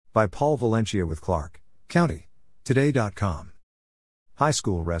By Paul Valencia with Clark County Today.com. High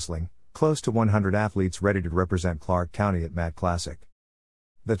school wrestling, close to 100 athletes ready to represent Clark County at Mat Classic.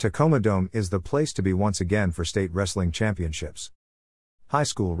 The Tacoma Dome is the place to be once again for state wrestling championships. High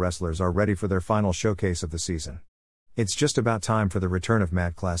school wrestlers are ready for their final showcase of the season. It's just about time for the return of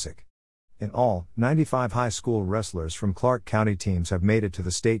Mat Classic. In all, 95 high school wrestlers from Clark County teams have made it to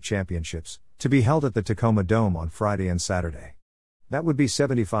the state championships, to be held at the Tacoma Dome on Friday and Saturday. That would be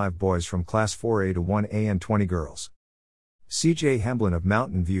 75 boys from Class 4A to 1A and 20 girls. CJ Hamblin of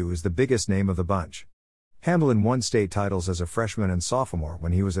Mountain View is the biggest name of the bunch. Hamblin won state titles as a freshman and sophomore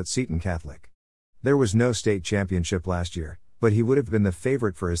when he was at Seton Catholic. There was no state championship last year, but he would have been the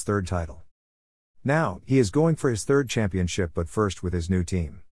favorite for his third title. Now, he is going for his third championship, but first with his new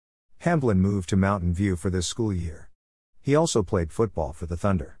team. Hamblin moved to Mountain View for this school year. He also played football for the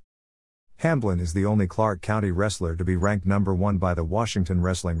Thunder. Hamblin is the only Clark County wrestler to be ranked number 1 by the Washington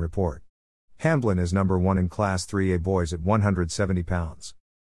Wrestling Report. Hamblin is number 1 in Class 3A boys at 170 pounds.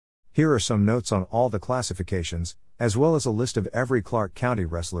 Here are some notes on all the classifications, as well as a list of every Clark County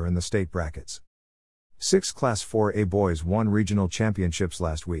wrestler in the state brackets. 6 Class 4A boys won regional championships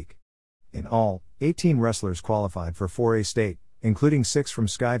last week. In all, 18 wrestlers qualified for 4A state, including 6 from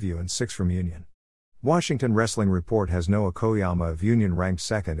Skyview and 6 from Union. Washington Wrestling Report has Noah Koyama of Union ranked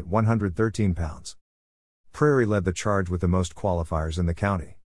second at 113 pounds. Prairie led the charge with the most qualifiers in the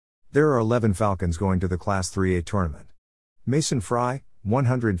county. There are 11 Falcons going to the Class 3A tournament. Mason Fry,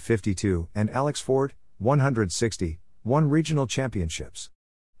 152, and Alex Ford, 160, won regional championships.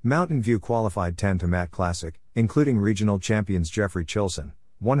 Mountain View qualified 10 to Mat Classic, including regional champions Jeffrey Chilson,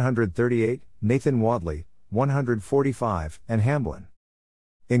 138, Nathan Wadley, 145, and Hamblin.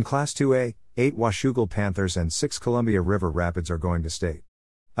 In Class 2A, 8 Washougal Panthers and 6 Columbia River Rapids are going to state.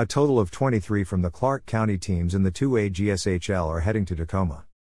 A total of 23 from the Clark County teams in the 2A GSHL are heading to Tacoma.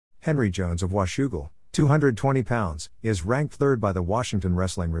 Henry Jones of Washougal, 220 pounds, is ranked third by the Washington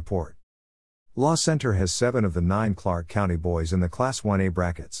Wrestling Report. La Center has 7 of the 9 Clark County boys in the Class 1A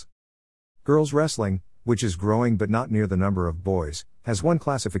brackets. Girls wrestling, which is growing but not near the number of boys, has 1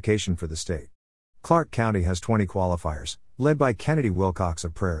 classification for the state. Clark County has 20 qualifiers, led by Kennedy Wilcox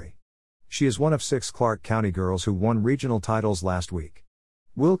of Prairie. She is one of 6 Clark County girls who won regional titles last week.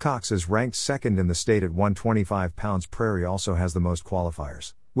 Wilcox is ranked second in the state at 125 pounds. Prairie also has the most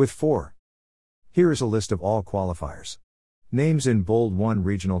qualifiers, with 4. Here is a list of all qualifiers. Names in bold won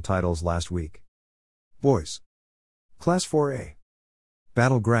regional titles last week. Boys. Class 4A.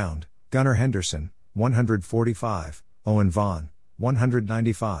 Battleground, Gunnar Henderson, 145, Owen Vaughn,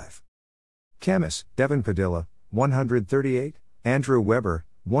 195. Camus, Devin Padilla, 138, Andrew Weber,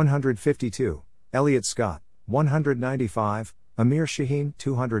 152, Elliot Scott, 195, Amir Shaheen,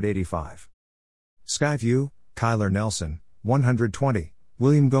 285. Skyview, Kyler Nelson, 120,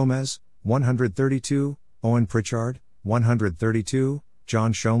 William Gomez, 132, Owen Pritchard, 132,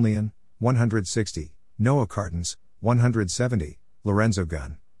 John Shonlian, 160, Noah Cartons, 170, Lorenzo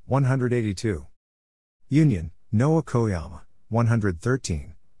Gunn, 182. Union, Noah Koyama,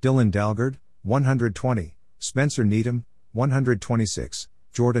 113, Dylan Dalgard, 120, Spencer Needham, 126,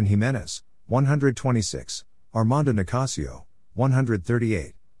 Jordan Jimenez, 126, Armando Nicasio,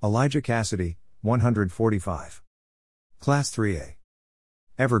 138, Elijah Cassidy, 145. Class 3A.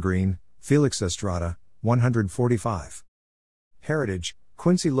 Evergreen, Felix Estrada, 145. Heritage,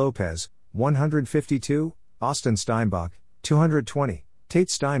 Quincy Lopez, 152, Austin Steinbach, 220, Tate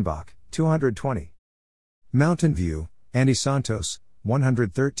Steinbach, 220. Mountain View, Andy Santos,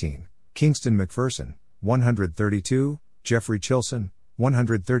 113, Kingston McPherson, 132, Jeffrey Chilson,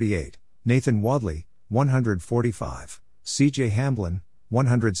 138, Nathan Wadley, 145, CJ Hamblin,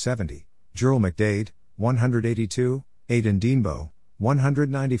 170, Jerrell McDade, 182, Aidan Deanbo,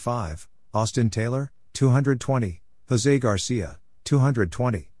 195, Austin Taylor, 220, Jose Garcia,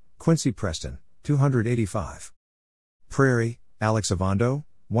 220, Quincy Preston, 285. Prairie, Alex Avando,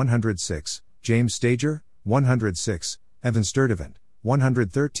 106, James Stager, 106, Evan Sturdivant,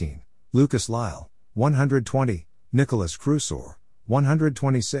 113, Lucas Lyle, 120, Nicholas Crusor,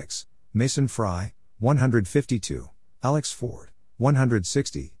 126, Mason Fry, 152, Alex Ford,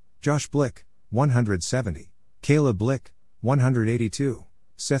 160, Josh Blick, 170, Caleb Blick, 182,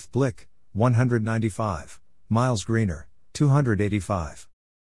 Seth Blick, 195, Miles Greener, 285.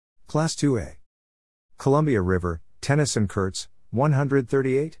 Class 2A. Columbia River, Tennyson Kurtz,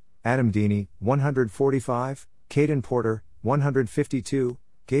 138, Adam Deeney, 145, Caden Porter, 152,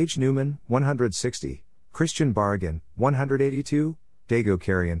 Gage Newman, 160, Christian Barragan, 182, Dago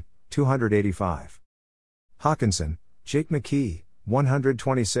Carrion, 285. Hawkinson, Jake McKee,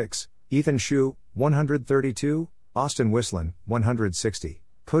 126, Ethan Shue, 132, Austin Whistlin, 160,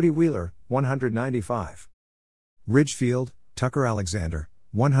 Cody Wheeler, 195. Ridgefield, Tucker Alexander,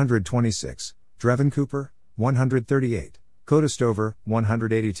 126. Drevin Cooper, 138. Cotestover,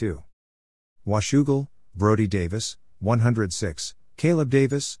 182. Washougal, Brody Davis, 106. Caleb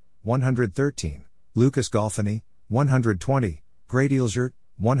Davis, 113. Lucas Golfany, 120. Grady Ilgert,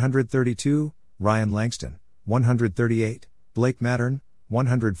 132. Ryan Langston, 138. Blake Mattern,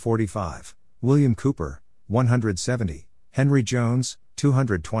 145. William Cooper, 170. Henry Jones,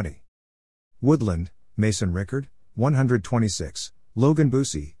 220. Woodland, Mason Rickard, 126. Logan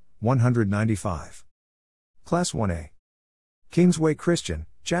Busey, 195. Class 1A. Kingsway Christian,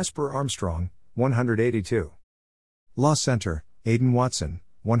 Jasper Armstrong, 182. Law Center, Aiden Watson,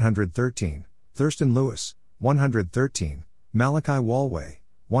 113. Thurston Lewis, 113. Malachi Walway,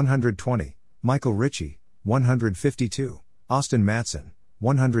 120. Michael Ritchie, 152. Austin Matson,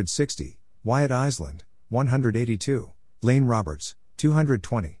 160. Wyatt Island, 182. Lane Roberts,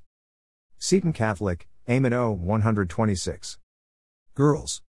 220. Seton Catholic, Eamon O, 126.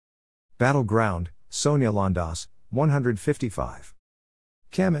 Girls. Battleground, Sonia Londas, 155.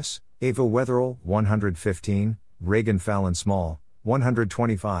 Camas, Ava Wetherell, 115. Reagan Fallon Small,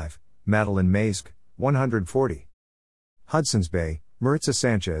 125. Madeline Maisk, 140. Hudson's Bay, Maritza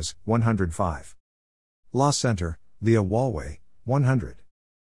Sanchez, 105. Law Center, Leah Walway, 100.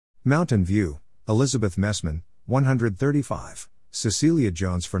 Mountain View, Elizabeth Messman, 135. Cecilia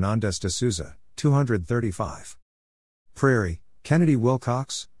Jones Fernandez de Souza, 235. Prairie, Kennedy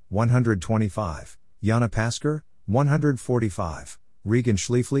Wilcox, 125. Yana Pasker, 145. Regan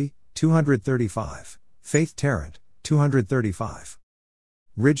Schliefly, 235. Faith Tarrant, 235.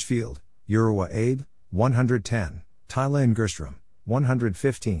 Ridgefield, Uriwa Abe, 110. Tylen Gerstrom,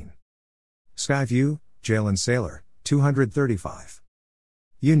 115. Skyview, Jalen Saylor, 235.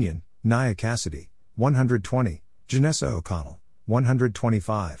 Union, Nia Cassidy, 120. Janessa O'Connell,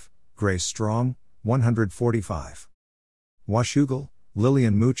 125. Grace Strong, 145. Washougal,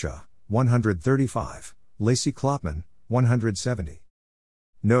 Lillian Mucha, 135. Lacey Klopman, 170.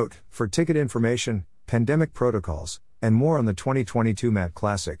 Note, for ticket information, pandemic protocols, and more on the 2022 MAT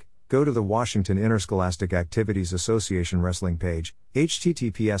Classic, go to the Washington Interscholastic Activities Association wrestling page,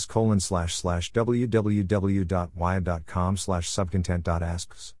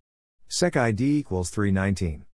 https://www.wya.com/subcontent.asks. Sec ID = 319.